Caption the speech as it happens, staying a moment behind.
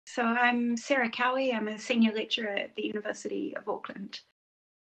So I'm Sarah Cowie. I'm a senior lecturer at the University of Auckland.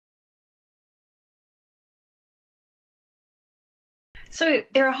 So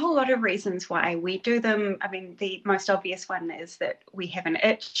there are a whole lot of reasons why we do them. I mean, the most obvious one is that we have an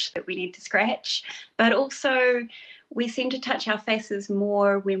itch that we need to scratch, but also we seem to touch our faces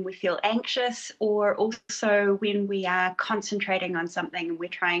more when we feel anxious, or also when we are concentrating on something and we're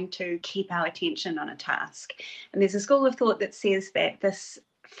trying to keep our attention on a task. And there's a school of thought that says that this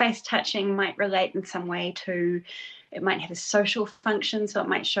face touching might relate in some way to, it might have a social function, so it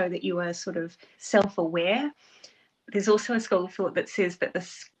might show that you are sort of self-aware. There's also a school of thought that says that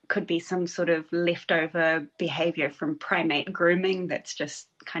this could be some sort of leftover behavior from primate grooming that's just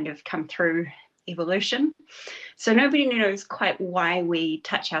kind of come through evolution. So nobody knows quite why we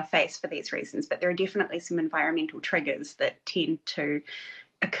touch our face for these reasons, but there are definitely some environmental triggers that tend to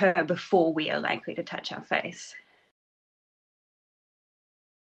occur before we are likely to touch our face.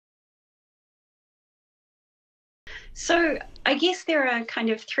 So I guess there are kind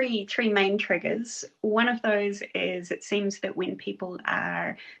of three main triggers. One of those is it seems that when people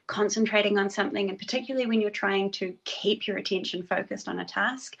are concentrating on something, and particularly when you're trying to keep your attention focused on a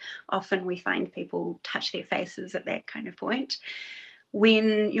task, often we find people touch their faces at that kind of point.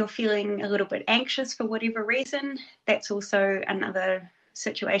 When you're feeling a little bit anxious for whatever reason, that's also another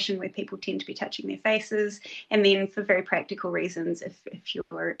situation where people tend to be touching their faces. And then for very practical reasons, if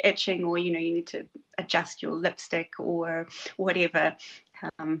you're itching, or you need to adjust your lipstick or whatever,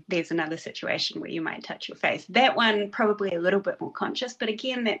 there's another situation where you might touch your face. That one probably a little bit more conscious, but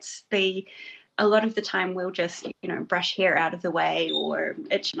again, a lot of the time we'll just brush hair out of the way or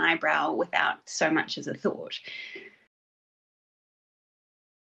itch an eyebrow without so much as a thought.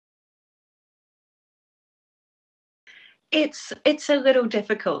 It's a little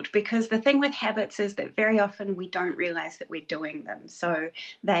difficult, because the thing with habits is that very often we don't realize that we're doing them. So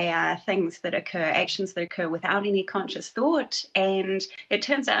they are things that occur, actions that occur without any conscious thought. And it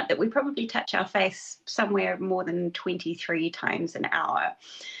turns out that we probably touch our face somewhere more than 23 times an hour.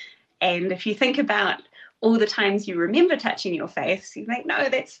 And if you think about all the times you remember touching your face, you think, no,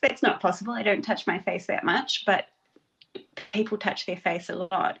 that's not possible. I don't touch my face that much. But people touch their face a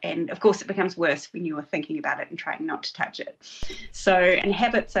lot, and of course it becomes worse when you are thinking about it and trying not to touch it. And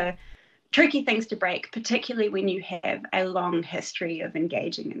habits are tricky things to break, particularly when you have a long history of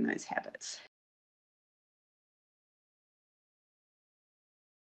engaging in those habits.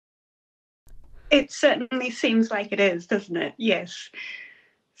 It certainly seems like it is, doesn't it? Yes.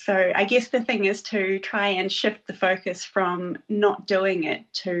 So I guess the thing is to try and shift the focus from not doing it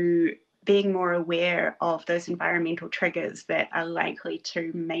to being more aware of those environmental triggers that are likely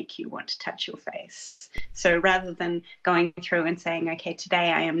to make you want to touch your face. So rather than going through and saying, okay,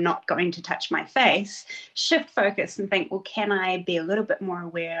 today I am not going to touch my face, shift focus and think, well, can I be a little bit more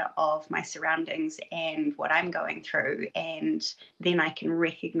aware of my surroundings and what I'm going through? And then I can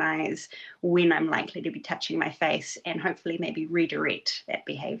recognize when I'm likely to be touching my face and hopefully maybe redirect that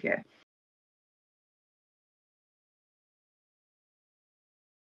behavior.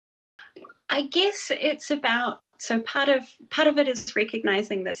 I guess it's about, so part of it is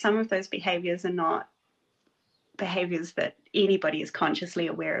recognizing that some of those behaviors are not behaviors that anybody is consciously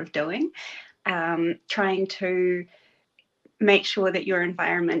aware of doing. Trying to make sure that your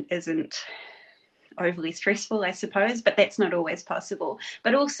environment isn't overly stressful, I suppose, but that's not always possible.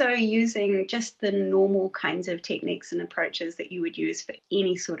 But also using just the normal kinds of techniques and approaches that you would use for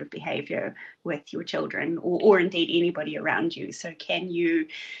any sort of behavior with your children, or indeed anybody around you. So can you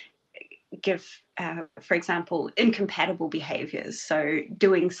give, for example, incompatible behaviors? So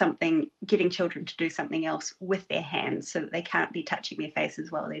doing something, getting children to do something else with their hands so that they can't be touching their faces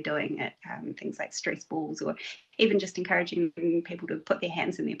while they're doing it. Things like stress balls, or even just encouraging people to put their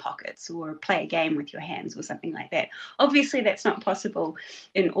hands in their pockets or play a game with your hands or something like that. Obviously, that's not possible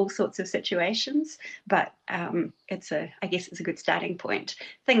in all sorts of situations, but I guess it's a good starting point.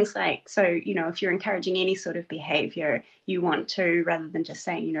 Things like, so, if you're encouraging any sort of behavior, you want to, rather than just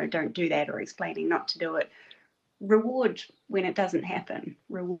saying, don't do that, or explaining not to do it, reward when it doesn't happen,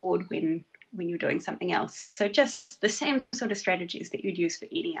 reward when you're doing something else. So just the same sort of strategies that you'd use for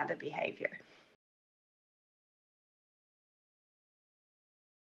any other behavior.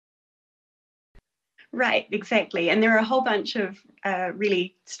 Right, exactly. And there are a whole bunch of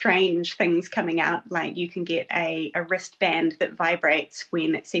really strange things coming out. Like you can get a wristband that vibrates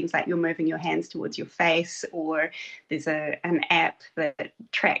when it seems like you're moving your hands towards your face, or there's an app that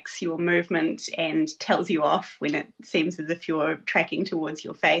tracks your movement and tells you off when it seems as if you're tracking towards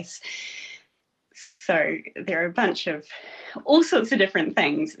your face. So there are a bunch of all sorts of different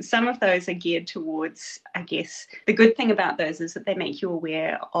things. Some of those are geared towards, I guess, the good thing about those is that they make you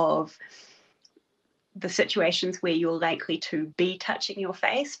aware of the situations where you're likely to be touching your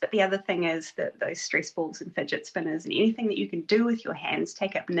face. But the other thing is that those stress balls and fidget spinners and anything that you can do with your hands,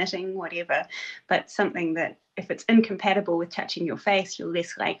 take up knitting, whatever, but something that if it's incompatible with touching your face, you're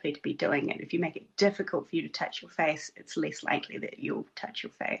less likely to be doing it. If you make it difficult for you to touch your face, it's less likely that you'll touch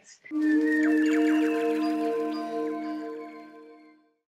your face.